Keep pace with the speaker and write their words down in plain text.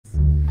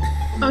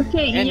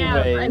Okay, yeah, I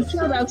Anyways.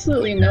 killed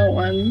absolutely no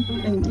one,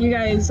 and you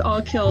guys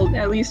all killed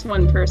at least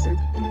one person.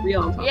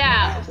 Real impossible.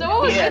 Yeah, so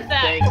what was with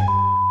that?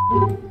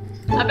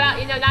 About,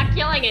 you know, not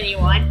killing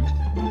anyone.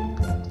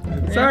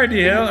 Sorry,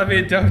 Neil. I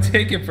mean, don't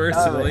take it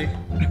personally.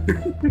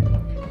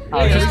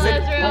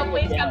 Israel,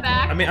 please come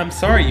back. I mean, I'm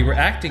sorry. You were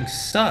acting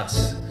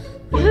sus.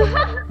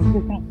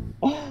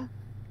 Oh,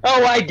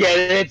 I get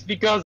it. It's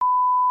because.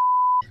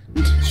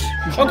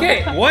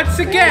 Okay, once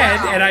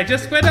again, and I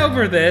just went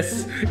over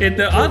this in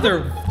the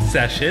other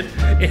session,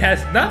 it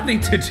has nothing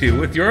to do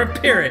with your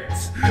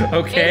appearance,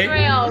 okay?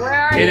 Israel, where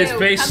are you? It is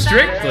based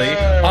strictly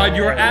on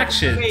your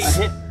actions.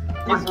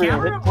 Israel,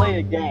 hit play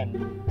again.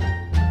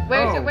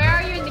 Where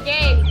are you in the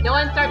game? No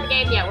one started the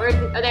game yet. Where's?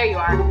 Oh, there you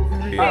are.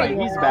 Alright,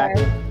 he's back.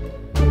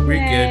 We're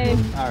good.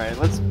 Alright,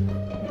 let's.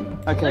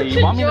 Okay,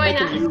 you want me to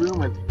make a new room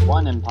with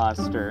one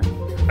imposter?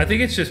 I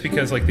think it's just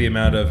because, like, the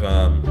amount of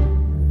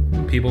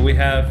people we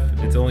have,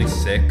 it's only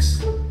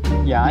 6.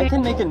 Yeah, I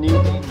can make a new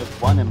game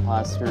with one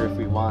imposter if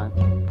we want.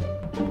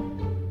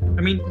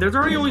 I mean, there's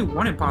already only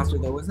one imposter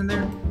though, isn't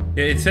there?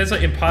 Yeah, it says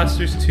like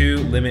imposters 2,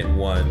 limit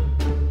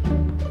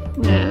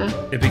 1. Yeah.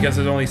 Because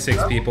there's only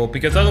 6 people.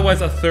 Because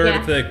otherwise, a third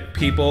of the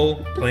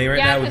people playing right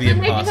now would be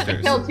imposters. Yeah, because then they just have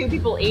to kill 2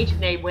 people each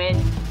and they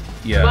win.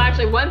 Yeah. Well,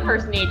 actually, 1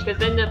 person each, because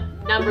then the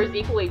numbers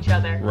equal each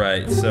other.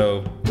 Right.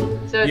 So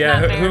it's yeah,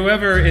 not fair.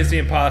 whoever is the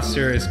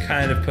imposter is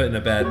kind of put in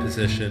a bad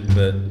position,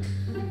 but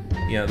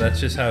yeah, that's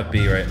just how it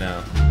be right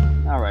now.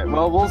 All right.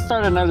 Well, we'll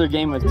start another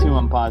game with 2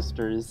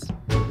 imposters.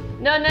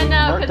 No,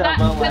 because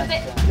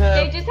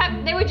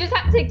they would just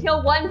have to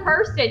kill 1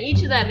 person,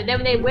 each of them, and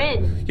then they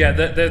win. Yeah,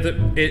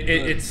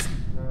 it's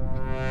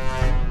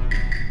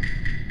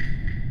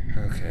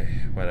okay.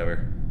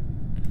 Whatever.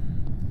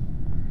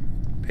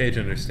 Paige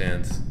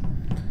understands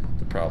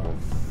the problem.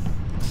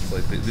 It's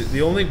like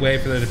the only way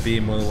for there to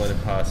be more than 1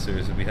 imposter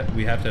is that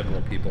we have to have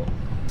more people.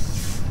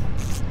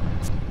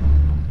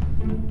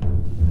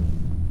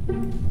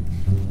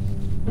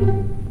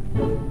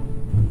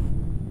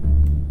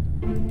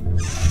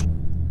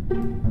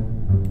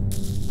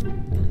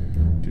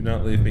 Do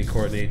not leave me,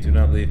 Courtney. Do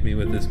not leave me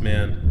with this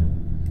man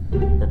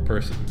or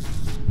person.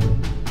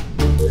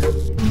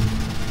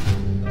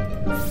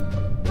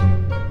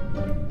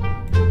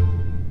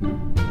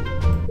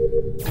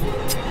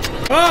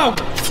 Oh!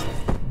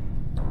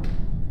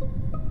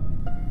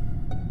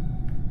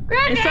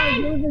 Grenade!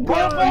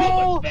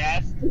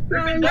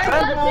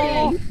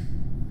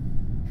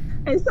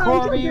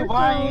 Corby,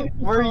 why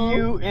were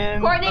you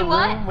in the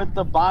room with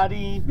the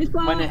body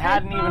when it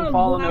hadn't even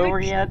fallen over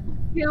yet?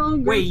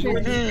 Wait, you were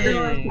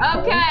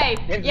Okay,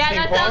 yeah,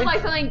 that sounds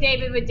like something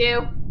David would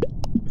do.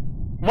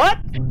 What?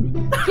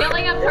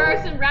 Killing a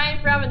person right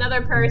in front of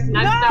another person.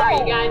 I'm sorry,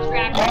 you got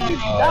distracted.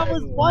 That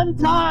was one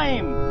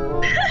time!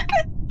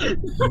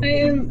 I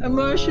am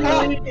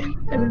emotionally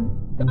and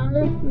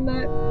from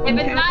that. If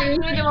it's not you,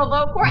 then we'll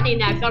vote Courtney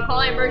next. I'll call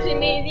an emergency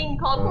meeting and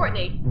call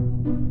Courtney.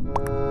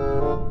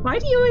 Why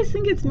do you always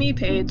think it's me,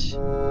 Paige?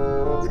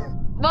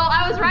 Well,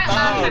 I was right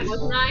last time,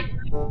 wasn't I?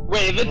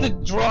 Wait, if it's a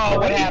draw,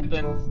 what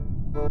happens?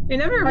 You're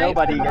never right.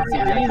 Nobody gets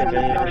ejected if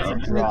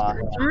it's a draw.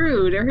 It's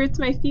rude. It hurts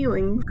my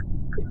feelings.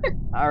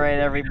 Alright,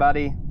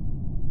 everybody.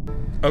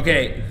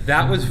 Okay,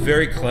 that was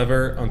very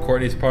clever on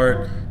Courtney's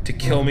part to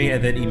kill me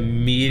and then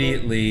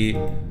immediately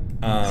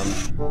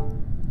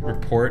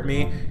report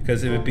me,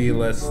 because it would be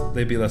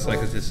they'd be less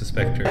likely to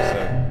suspect her.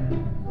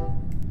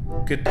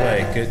 So good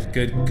play,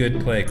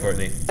 good play,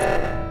 Courtney.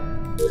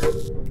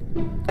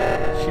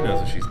 She knows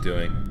what she's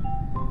doing.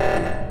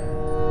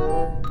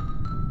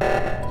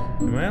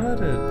 Am I allowed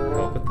to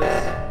help with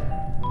this?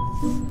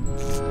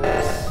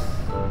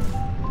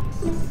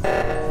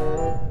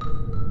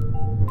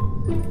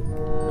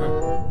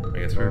 Oh, I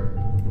guess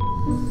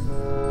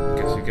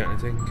we've gotten it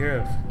taken care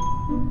of.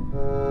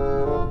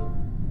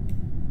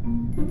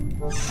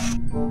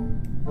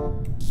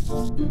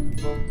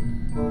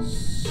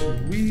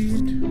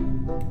 Sweet.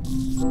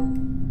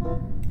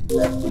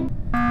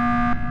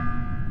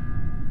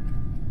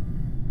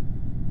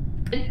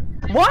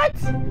 What?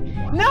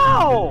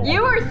 No!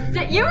 You were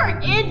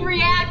in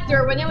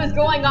reactor when it was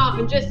going off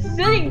and just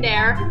sitting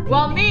there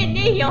while me and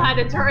Nihil had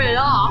to turn it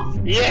off.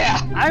 Yeah!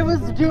 I was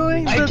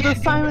doing the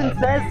Simon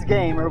Says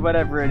game or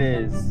whatever it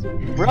is.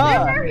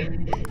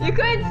 Bruh! You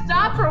couldn't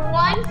stop for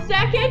 1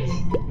 second?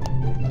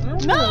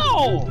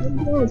 No!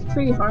 It's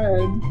pretty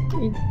hard.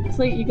 It's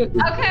like you get.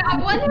 Okay,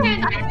 on one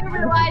hand, I didn't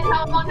realize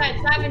how long that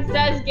Simon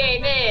Says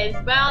game is,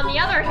 but on the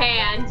other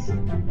hand,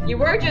 you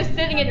were just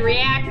sitting in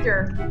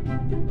reactor.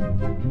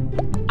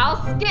 I'll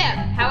skip,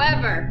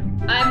 however,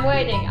 I'm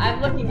waiting.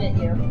 I'm looking at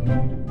you.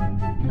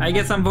 I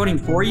guess I'm voting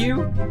for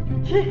you?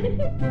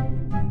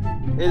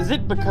 Is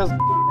it because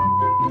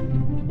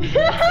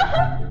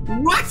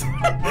What?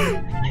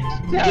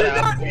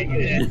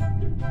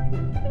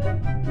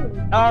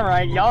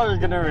 Alright, y'all are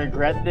gonna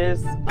regret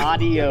this.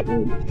 Audio.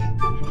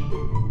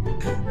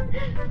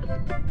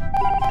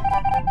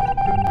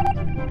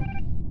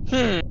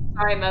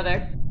 Sorry,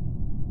 Mother.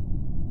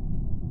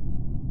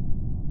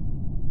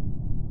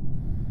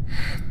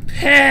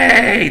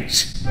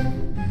 Paige!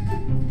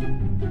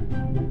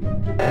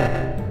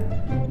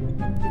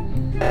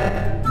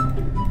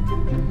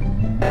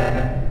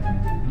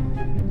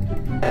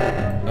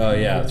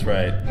 that's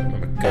right.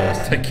 I'm a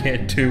ghost. I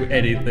can't do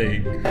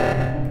anything.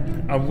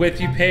 I'm with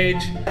you,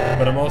 Paige,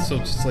 but I'm also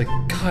just like,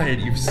 God,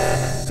 you're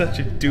such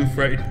a doof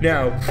right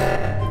now.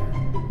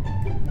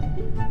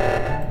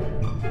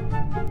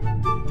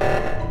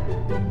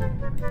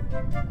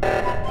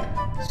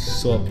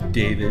 Sup,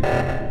 David?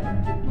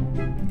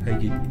 How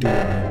you doing,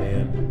 my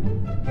man?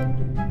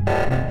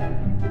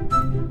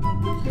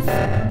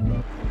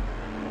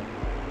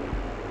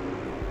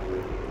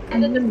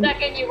 And then the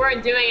second you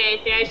weren't doing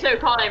anything, I should have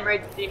called an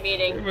emergency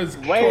meeting. It was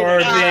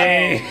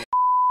Corby.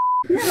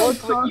 Look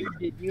what you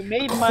did. You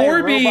made my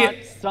robot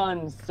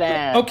son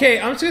sad. Okay,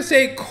 I'm just gonna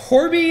say,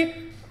 Corby,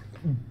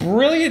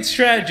 brilliant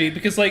strategy,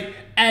 because like,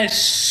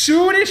 as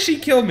soon as she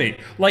killed me,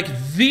 like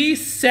the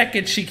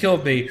second she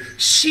killed me,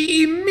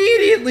 she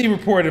immediately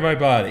reported my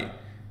body.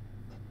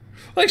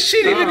 Like,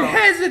 she didn't even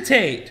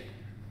hesitate.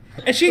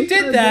 And she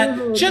did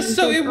that just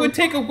so it would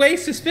take away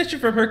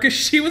suspicion from her, because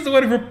she was the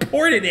one who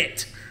reported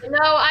it. No,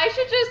 I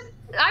should just...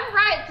 I'm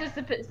right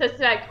to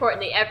suspect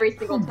Courtney every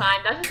single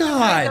time. That's just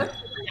God. from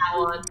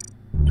now on.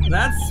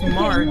 That's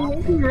smart.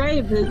 You're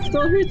right, but it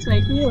still hurts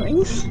my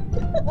feelings.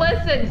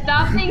 Listen,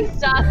 stop being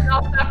sus and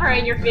I'll stop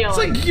hurting your feelings.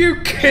 It's like, you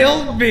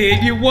killed me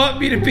and you want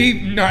me to be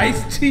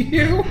nice to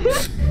you?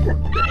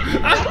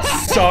 I'm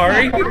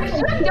sorry.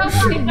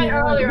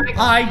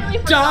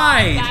 I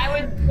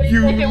died.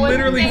 You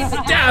literally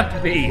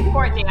stabbed me.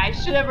 Courtney, I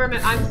should have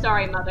remembered. I'm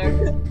sorry,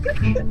 Mother.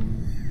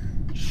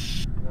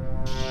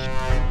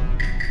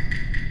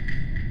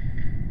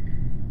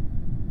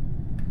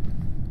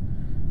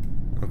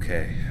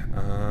 Okay,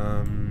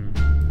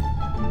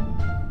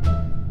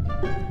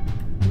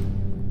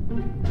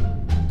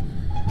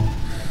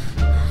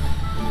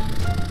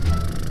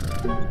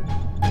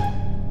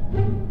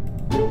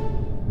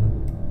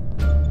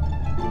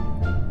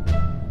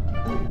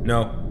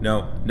 No,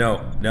 no,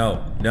 no,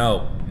 no,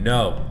 no,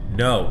 no,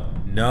 no,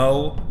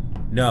 no,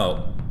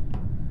 no.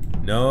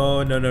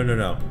 No, no, no, no,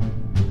 no.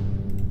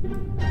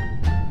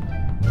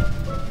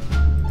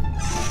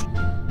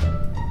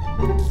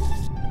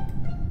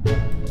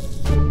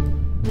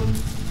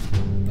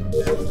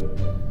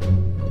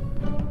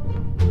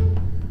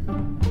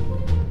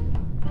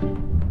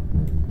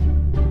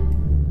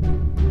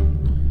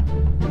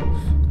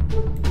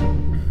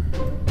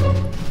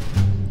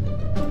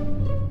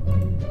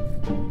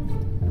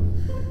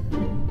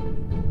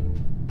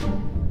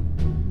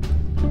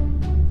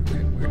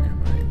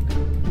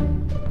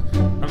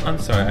 I'm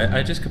sorry,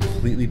 I just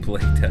completely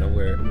blanked out of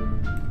where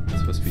I'm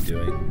supposed to be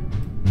doing.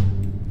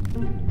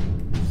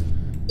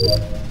 Okay.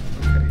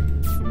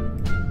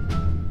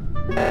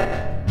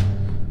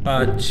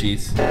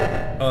 Jeez.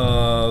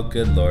 Oh,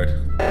 good lord.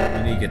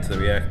 We need to get to the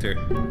reactor.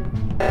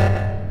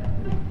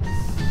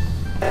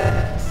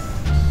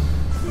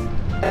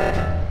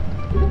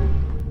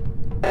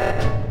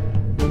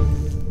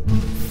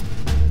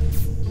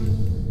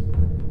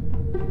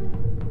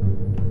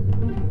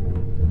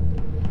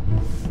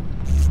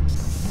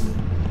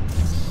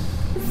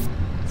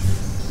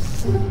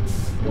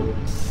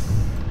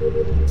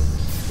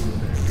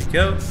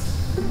 Go.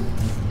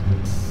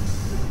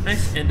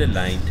 Nice and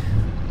aligned.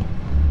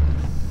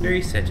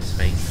 Very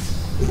satisfying.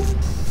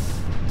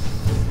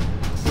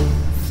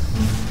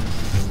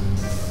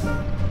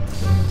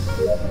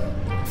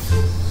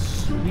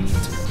 Sweet.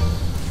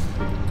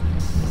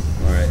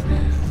 Alright.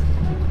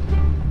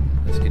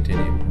 Let's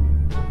continue.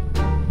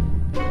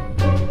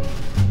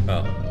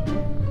 Oh.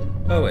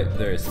 Oh wait,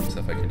 there is some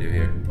stuff I can do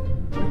here.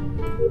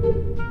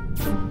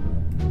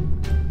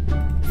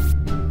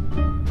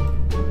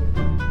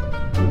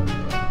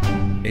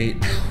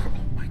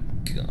 Oh my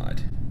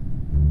god.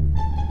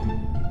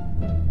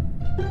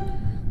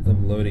 The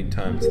loading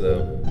times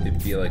though, they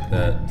be like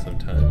that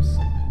sometimes.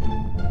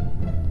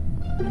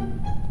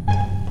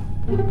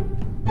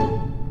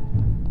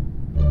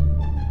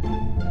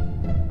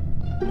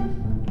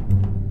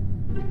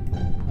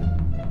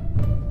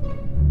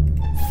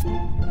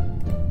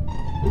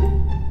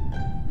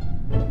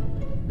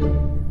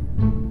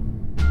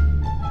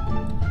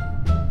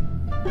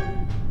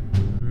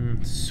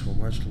 So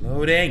much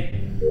loading.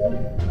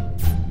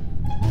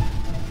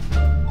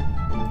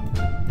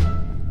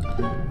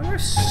 I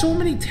have so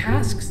many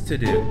tasks to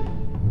do.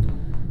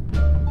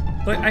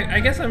 Like, I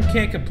guess I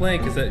can't complain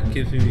because that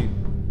gives me,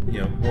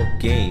 you know, more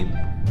game.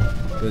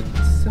 But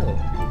still.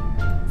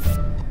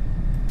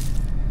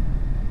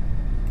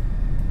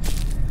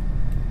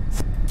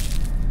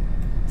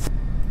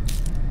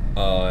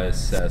 Oh, it's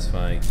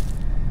satisfying.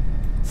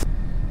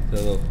 The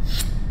little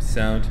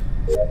sound.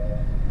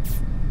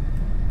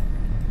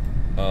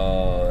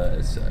 Oh, that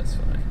is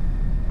satisfying.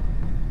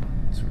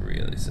 It's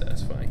really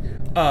satisfying.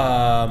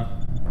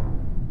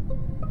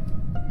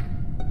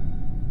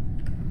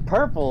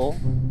 Purple?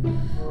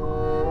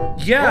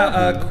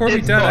 Yeah,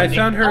 Corby died. I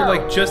found her,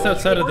 like, just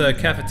outside of the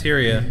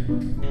cafeteria.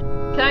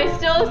 Can I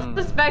still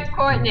suspect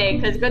Courtney?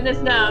 Because goodness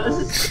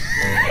knows.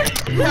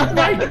 Oh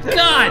my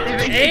god!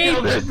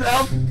 Abe!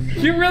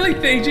 You really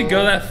think she'd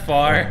go that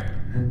far?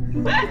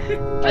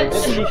 I think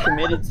he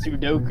committed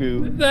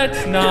Sudoku.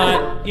 That's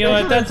not, you know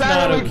what, that's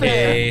not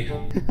okay.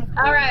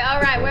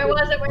 Alright, where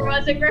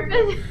was it,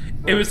 Griffin?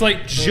 It was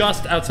like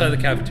just outside the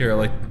cafeteria,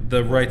 like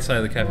the right side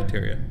of the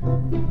cafeteria.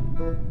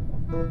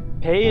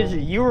 Paige,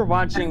 you were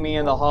watching me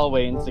in the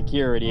hallway in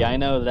security, I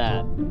know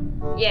that.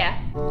 Yeah.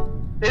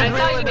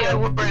 Israel and I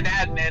were in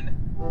admin.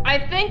 I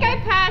think I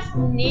passed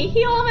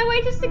Nihil on my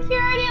way to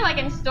security, like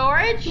in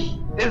storage.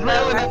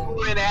 Israel and I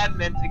were in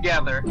admin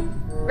together.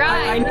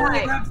 Right, I know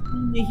right. I've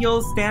seen the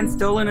heels stand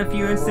still in a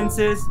few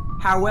instances.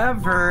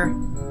 However,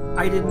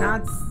 I did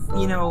not,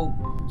 you know,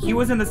 he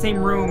was in the same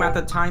room at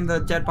the time the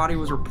dead body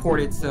was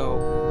reported, so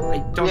I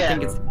don't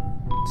think it's...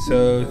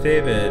 So,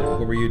 David,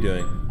 what were you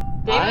doing?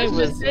 David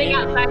was just sitting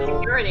outside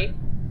security.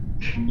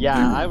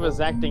 Yeah, I was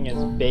acting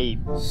as bait.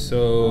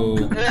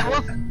 So...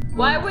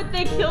 Why would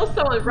they kill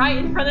someone right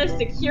in front of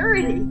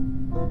security?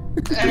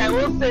 And I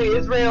will say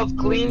Israel's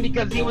clean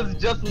because he was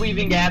just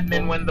leaving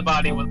admin when the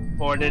body was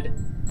reported.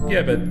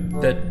 Yeah,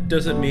 but that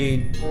doesn't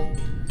mean...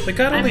 Like,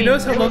 God only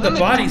knows how long the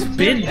body's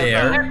been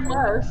there. They're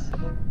close.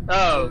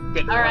 Oh,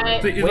 good.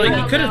 Alright. Like,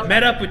 he could have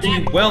met up with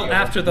you well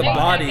after the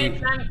body.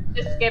 I'm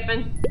just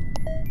skipping.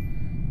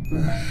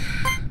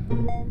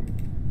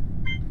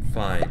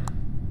 Fine.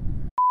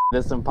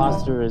 This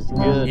imposter is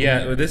good.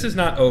 Yeah, this is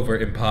not over,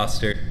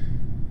 imposter.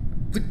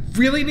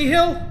 Really,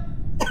 Nihil?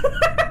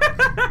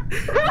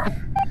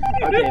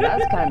 Okay,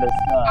 that's kind of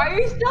stuff. Are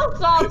you still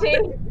salty?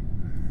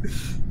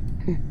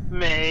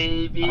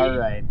 Maybe.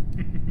 Alright.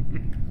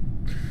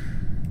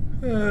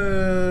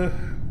 Man,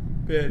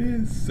 he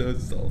is so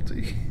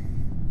salty.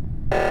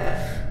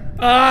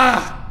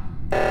 Ah!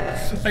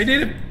 I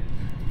need to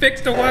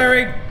fix the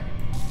wiring.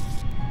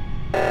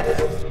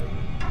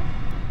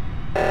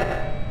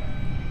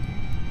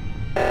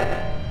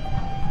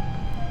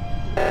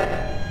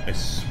 I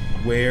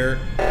swear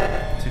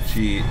to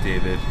G,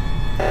 David.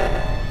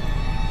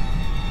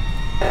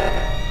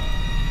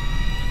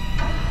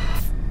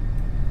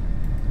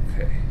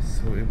 Okay,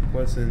 so it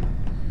wasn't...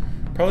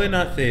 Probably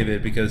not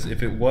David, because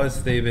if it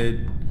was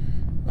David,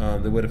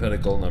 they would have had a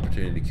golden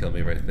opportunity to kill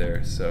me right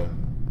there, so...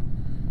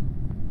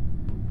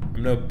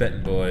 I'm no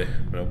betting boy,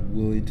 but I'm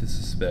willing to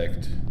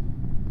suspect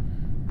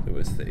it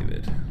was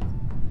David.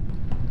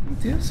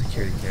 Do you have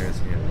security cameras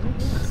in here?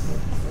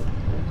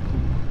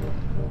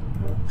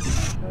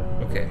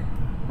 Okay.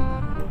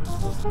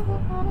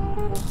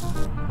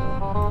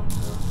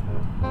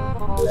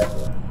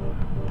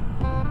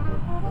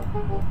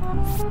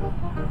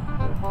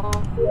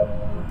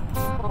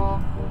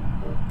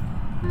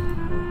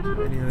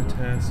 Any other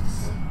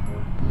tasks?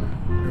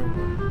 No.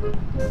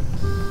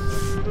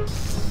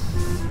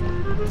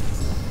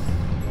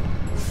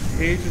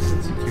 Paige is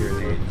in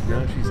security. No,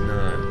 she's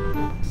not.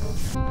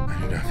 I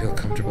do not feel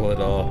comfortable at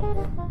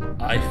all.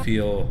 I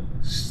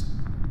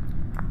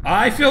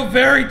feel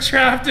very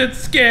trapped and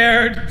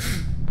scared.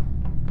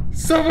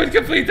 Someone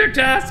complete their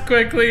task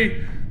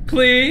quickly,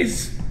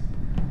 please.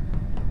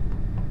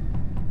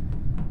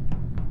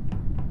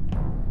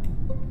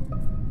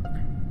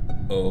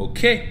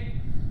 Okay.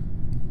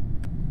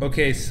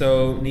 Okay,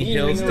 so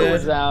Nihil's dead.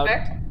 Was out,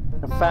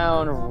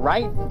 found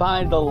right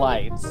by the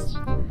lights.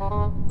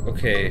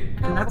 Okay.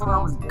 And that's what I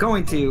was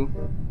going to.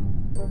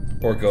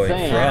 Or going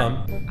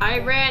from. I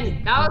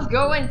was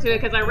going to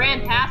it because I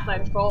ran past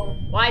electrical.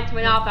 Lights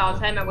went off, I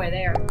was heading my way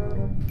there.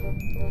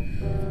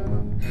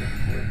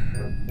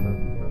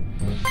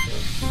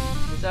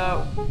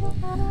 So.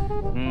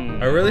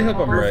 I really hope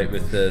I'm right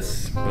with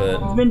this, but...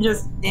 He's been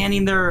just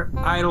standing there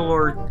idle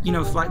or, you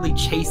know, slightly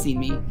chasing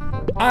me.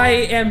 I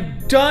am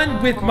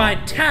done with my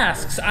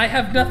tasks. I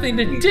have nothing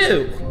to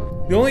do.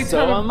 The only time...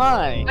 So am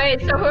I.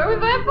 Wait, so who are we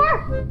voting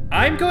for?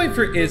 I'm going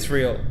for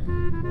Israel.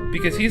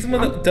 Because he's the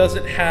one that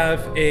doesn't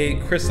have a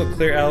crystal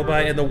clear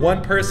alibi, and the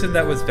one person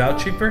that was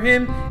vouching for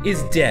him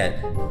is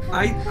dead.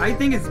 I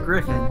think it's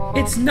Griffin.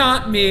 It's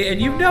not me,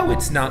 and you know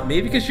it's not me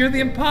because you're the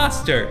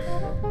imposter.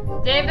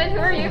 David, who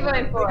are you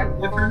voting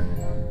for?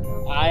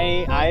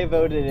 I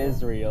voted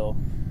Israel.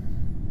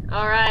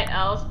 Alright,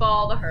 I'll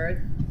follow the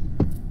herd.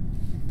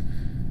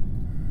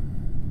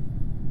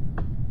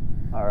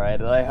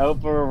 Alright, I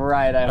hope we're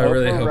right. I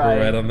really hope we're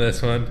right on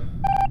this one.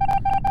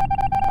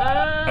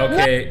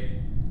 Okay.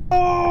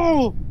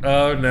 Oh!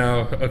 Oh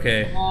no,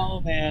 okay. Oh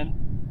man.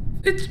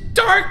 It's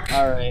dark!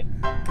 Alright.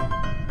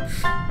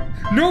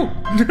 No!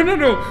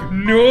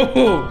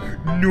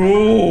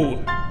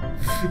 No!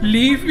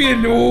 Leave me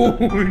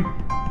alone!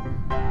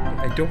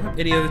 I don't have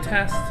any other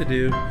tasks to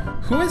do.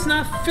 Who has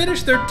not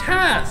finished their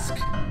task?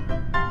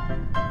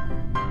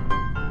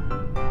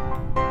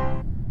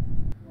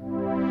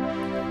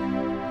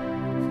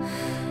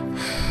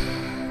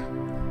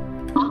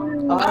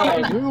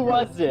 Alright, who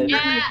was it?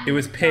 Yeah. It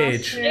was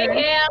Paige. Damn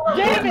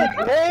it,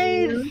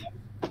 Paige!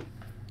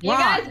 You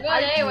guys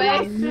won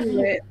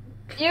anyway.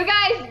 You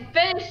guys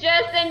finished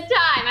just in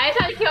time. I just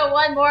had to kill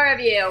one more of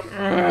you.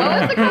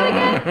 What was the code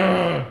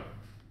again?